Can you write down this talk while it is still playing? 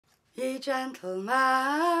Ye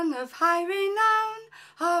gentlemen of high renown,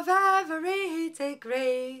 of every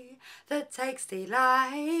degree, that takes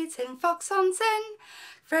delight in fox hunting,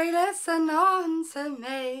 pray listen unto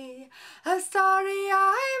me. A story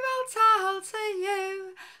I will tell to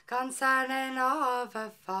you, concerning of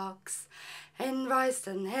a fox in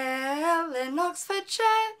Royston Hill in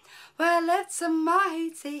Oxfordshire, where lived some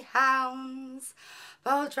mighty hounds.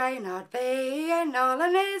 Bold Reynard being all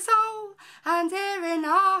in his hole, and hearing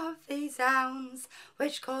of these hounds,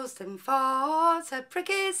 which caused him for to prick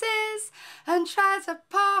his ears and tread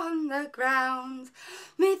upon the ground.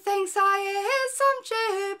 Methinks I hear some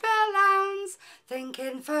jubile hounds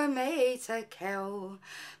thinking for me to kill.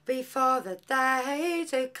 Before that they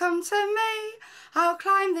do come to me, I'll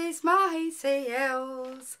climb these mighty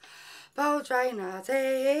hills. Bold Reynard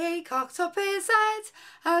he cocked up his head,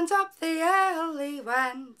 and up the hill he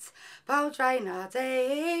went. Bold Reynard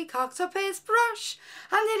he cocked up his brush,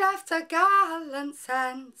 and he left a gallant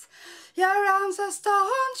scent. Your arms are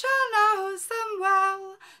staunch, I knows them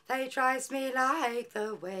well, they drives me like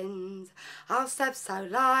the wind. I'll step so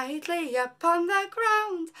lightly upon the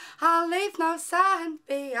ground, I'll leave no scent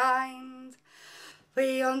behind.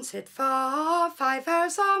 We hunted for 5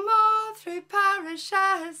 hours or more through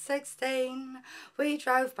parishes 16. We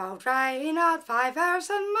drove Bold Reynard 5 hours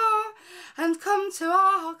and more, and come to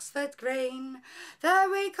Oxford Green. There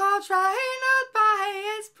we caught Reynard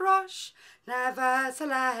by his brush, never to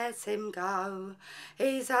let him go.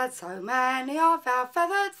 He's had so many of our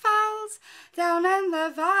feathered fowls down in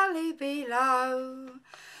the valley below.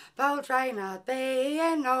 Bold Reynard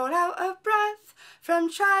being all out of breath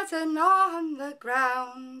from treading on the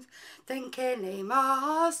ground, thinking he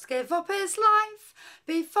must give up his life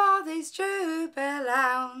before these jubile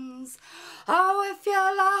hounds. Oh, if you'll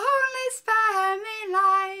only spare me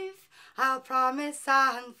life, I'll promise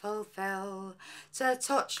and fulfil to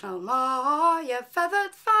touch no more your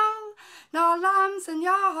feathered fowl, nor lambs in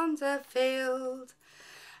yonder field.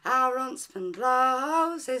 Our huntsman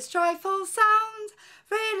blows his joyful sound,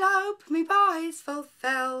 relope, me boys,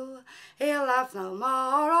 fulfil. He'll have no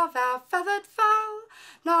more of our feathered fowl,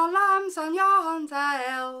 nor lambs on yonder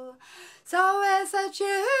hill. So here's a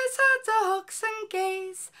dew to ducks and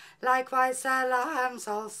geese, likewise their lambs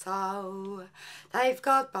also. They've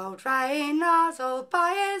got Bold Reynard all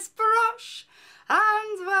by his brush,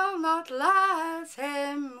 and will not let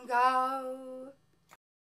him go.